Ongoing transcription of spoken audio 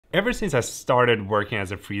Ever since I started working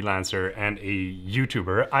as a freelancer and a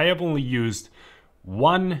YouTuber, I have only used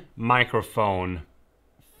one microphone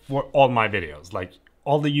for all my videos. Like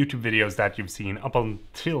all the YouTube videos that you've seen up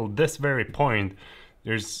until this very point,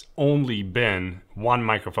 there's only been one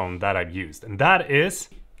microphone that I've used, and that is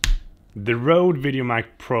the Rode VideoMic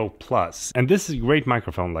Pro Plus. And this is a great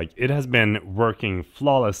microphone. Like, it has been working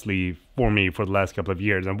flawlessly for me for the last couple of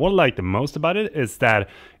years. And what I like the most about it is that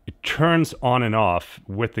it turns on and off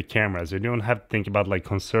with the camera. So you don't have to think about like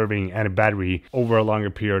conserving any battery over a longer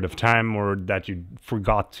period of time, or that you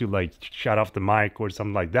forgot to like shut off the mic or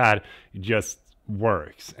something like that. It just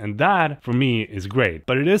works, and that for me is great.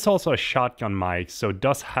 But it is also a shotgun mic, so it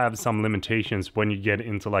does have some limitations when you get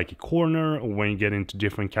into like a corner or when you get into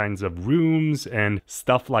different kinds of rooms and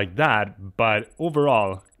stuff like that. But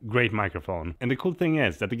overall, great microphone. And the cool thing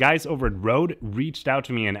is that the guys over at Rode reached out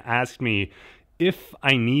to me and asked me if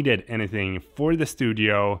I needed anything for the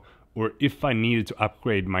studio or if I needed to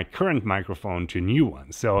upgrade my current microphone to a new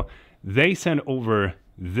one. So they sent over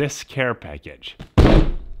this care package.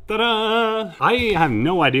 Ta-da! I have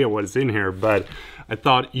no idea what's in here, but I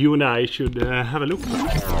thought you and I should have a look.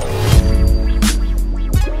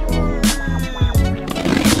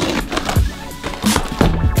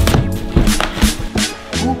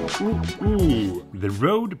 Ooh, the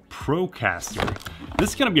Rode Procaster. This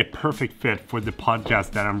is gonna be a perfect fit for the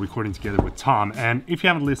podcast that I'm recording together with Tom. And if you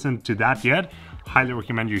haven't listened to that yet, highly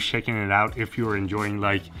recommend you checking it out if you're enjoying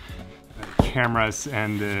like cameras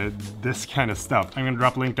and this kind of stuff. I'm gonna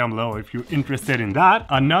drop a link down below if you're interested in that.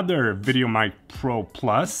 Another VideoMic Pro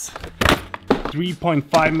Plus,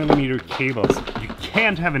 3.5mm cables. You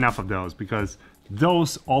can't have enough of those because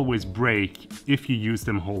those always break if you use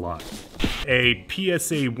them a whole lot. A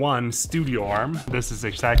PSA-1 studio arm. This is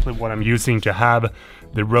exactly what I'm using to have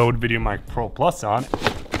the Rode VideoMic Pro Plus on.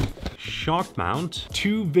 Shock mount,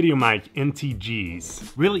 2 VideoMic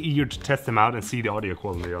NTGs. Really eager to test them out and see the audio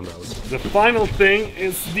quality on those. The final thing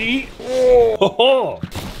is the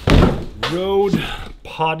Rode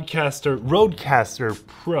Rodecaster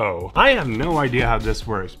Pro. I have no idea how this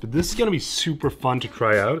works, but this is gonna be super fun to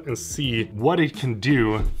try out and see what it can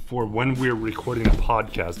do for when we're recording a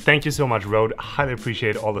podcast. Thank you so much, Rode. Highly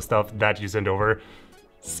appreciate all the stuff that you sent over.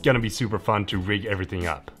 It's gonna be super fun to rig everything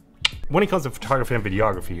up. When it comes to photography and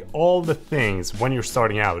videography, all the things when you're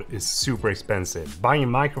starting out is super expensive. Buying a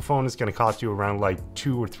microphone is gonna cost you around like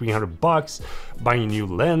 $200 or $300. Buying a new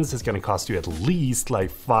lens is gonna cost you at least like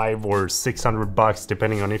 $500 or $600,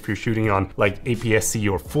 depending on if you're shooting on like APS-C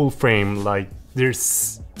or full frame. Like,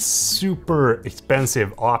 there's super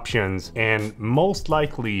expensive options, and most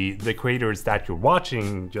likely the creators that you're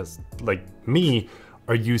watching, just like me,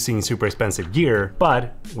 are using super expensive gear.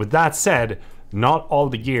 But with that said, not all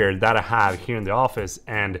the gear that I have here in the office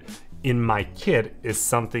and in my kit is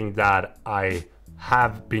something that I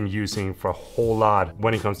have been using for a whole lot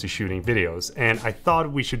when it comes to shooting videos. And I thought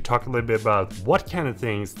we should talk a little bit about what kind of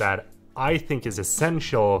things that I think is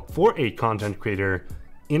essential for a content creator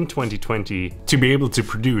in 2020 to be able to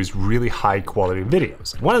produce really high quality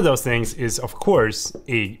videos. One of those things is, of course,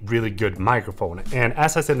 a really good microphone. And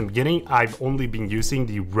as I said in the beginning, I've only been using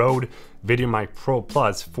the Rode VideoMic Pro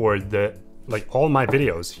Plus for all my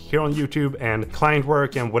videos here on YouTube and client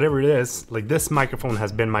work and whatever it is. Like, this microphone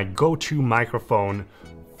has been my go-to microphone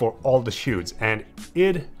for all the shoots, and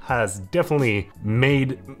it has definitely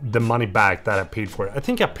made the money back that I paid for it. I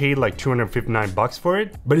think I paid like $259 for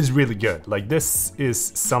it, but it's really good. Like, this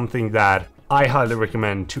is something that I highly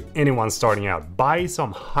recommend to anyone starting out. Buy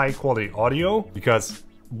some high quality audio, because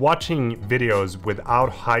watching videos without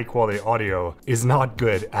high quality audio is not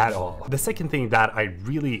good at all. The second thing that I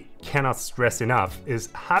really cannot stress enough is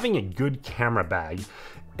having a good camera bag.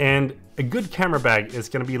 And a good camera bag is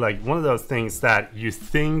gonna be like one of those things that you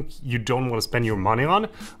think you don't want to spend your money on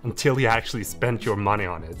until you actually spent your money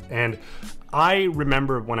on it. And I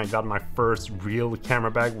remember when I got my first real camera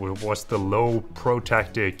bag, which was the low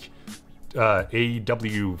Protactic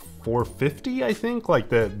AW 450, I think, like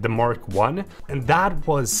the Mark 1, and that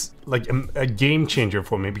was like a game changer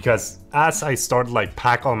for me, because as I started like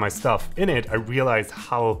pack all my stuff in it, I realized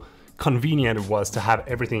how convenient it was to have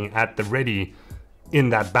everything at the ready in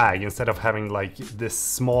that bag, instead of having like this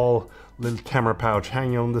small little camera pouch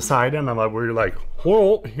hanging on the side, and we're like,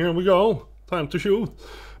 oh, here we go, time to shoot.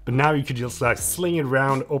 But now you could just like sling it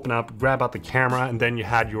around, open up, grab out the camera, and then you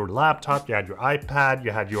had your laptop, you had your iPad, you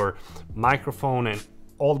had your microphone, and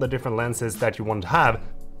all the different lenses that you want to have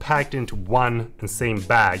packed into one and same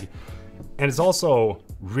bag. And it's also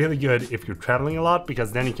really good if you're traveling a lot,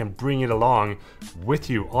 because then you can bring it along with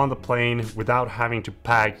you on the plane without having to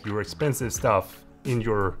pack your expensive stuff in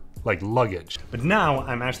your like luggage. But now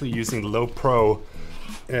I'm actually using the Low Pro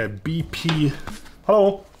BP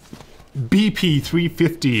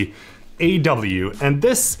 350 AW, and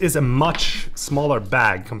this is a much smaller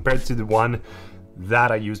bag compared to the one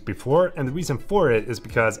that I used before. And the reason for it is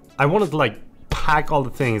because I wanted to like pack all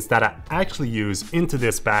the things that I actually use into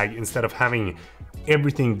this bag instead of having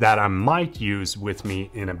everything that I might use with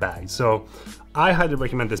me in a bag. So I highly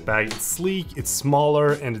recommend this bag. It's sleek, it's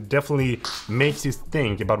smaller, and it definitely makes you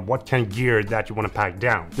think about what kind of gear that you want to pack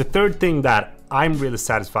down. The third thing that I'm really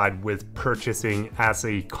satisfied with purchasing as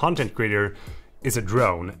a content creator is a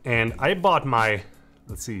drone. And I bought my,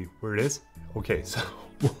 let's see where it is. Okay, so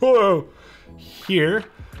whoa, here,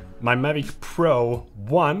 my Mavic Pro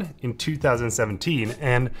 1 in 2017.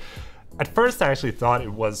 And at first I actually thought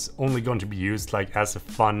it was only going to be used like as a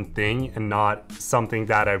fun thing and not something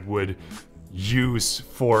that I would use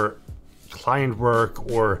for client work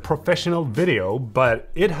or professional video, but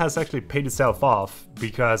it has actually paid itself off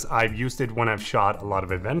because I've used it when I've shot a lot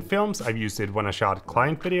of event films, I've used it when I shot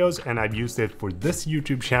client videos, and I've used it for this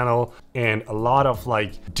YouTube channel and a lot of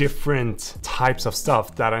like different types of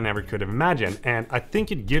stuff that I never could have imagined. And I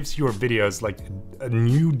think it gives your videos like a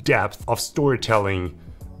new depth of storytelling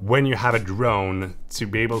when you have a drone, to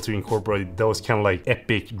be able to incorporate those kind of like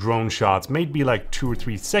epic drone shots. Maybe like 2 or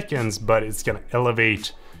 3 seconds, but it's gonna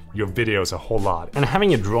elevate your videos a whole lot. And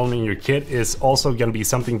having a drone in your kit is also gonna be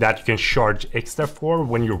something that you can charge extra for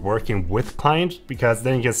when you're working with clients, because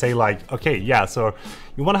then you can say like, okay, yeah, so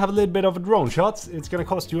you wanna have a little bit of a drone shots, it's gonna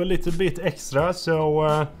cost you a little bit extra, so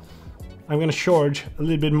I'm gonna charge a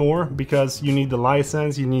little bit more because you need the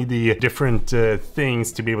license, you need the different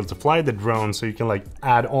things to be able to fly the drone, so you can like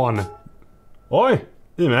add on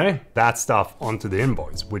that stuff onto the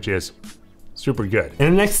invoice, which is super good.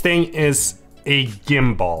 And the next thing is a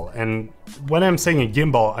gimbal. And when I'm saying a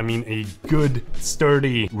gimbal, I mean a good,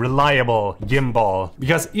 sturdy, reliable gimbal,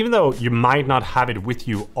 because even though you might not have it with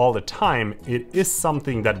you all the time, it is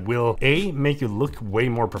something that will A, make you look way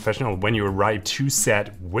more professional when you arrive to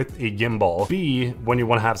set with a gimbal, B, when you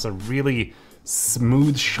want to have some really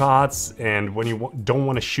smooth shots and when you don't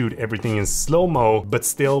want to shoot everything in slow-mo but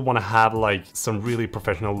still want to have like some really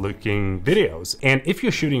professional looking videos. And if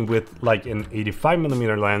you're shooting with like an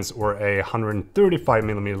 85mm lens or a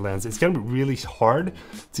 135mm lens, it's gonna be really hard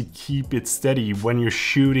to keep it steady when you're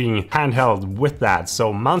shooting handheld with that.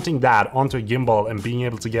 So mounting that onto a gimbal and being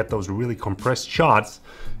able to get those really compressed shots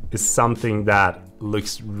is something that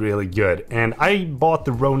looks really good. And I bought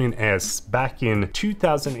the Ronin S back in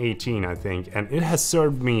 2018, I think, and it has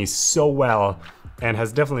served me so well and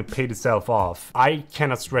has definitely paid itself off. I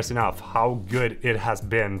cannot stress enough how good it has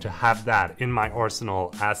been to have that in my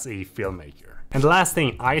arsenal as a filmmaker. And the last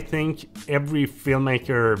thing I think every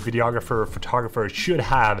filmmaker, videographer, photographer should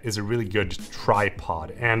have is a really good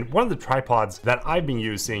tripod. And one of the tripods that I've been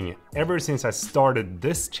using ever since I started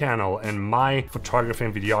this channel and my photography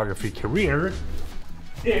and videography career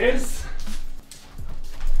is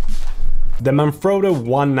the Manfrotto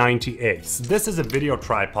 190X. This is a video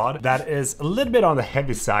tripod that is a little bit on the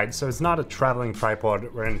heavy side, so it's not a traveling tripod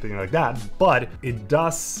or anything like that, but it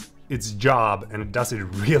does its job and it does it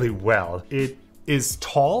really well. It is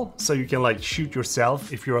tall, so you can like shoot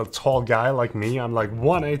yourself if you're a tall guy like me. I'm like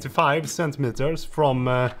 185 centimeters from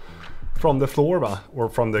the floor or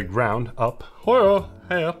from the ground up.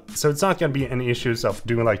 So it's not gonna be any issues of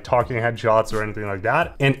doing like talking head shots or anything like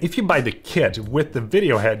that. And if you buy the kit with the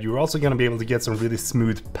video head, you're also gonna be able to get some really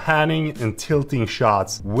smooth panning and tilting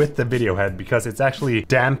shots with the video head because it's actually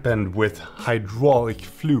dampened with hydraulic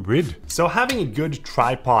fluid. So having a good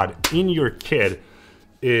tripod in your kit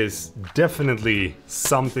is definitely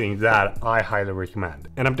something that I highly recommend.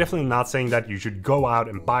 And I'm definitely not saying that you should go out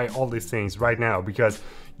and buy all these things right now, because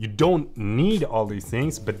you don't need all these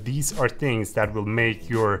things, but these are things that will make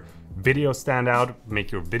your videos stand out,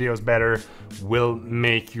 make your videos better, will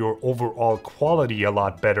make your overall quality a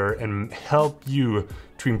lot better and help you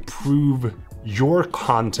to improve your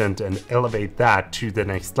content and elevate that to the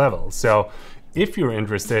next level. So if you're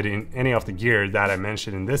interested in any of the gear that I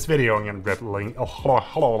mentioned in this video, I'm gonna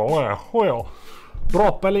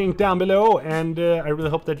drop a link down below, and I really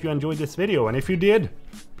hope that you enjoyed this video. And if you did,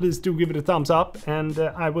 please do give it a thumbs up, and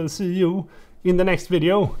I will see you in the next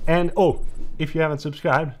video. And oh, if you haven't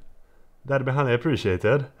subscribed, that'd be highly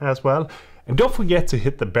appreciated as well. And don't forget to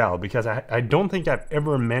hit the bell, because I don't think I've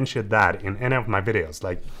ever mentioned that in any of my videos.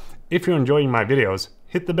 Like, if you're enjoying my videos,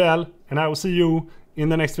 hit the bell, and I will see you in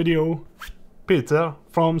the next video. Peter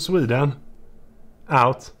from Sweden,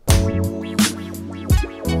 out.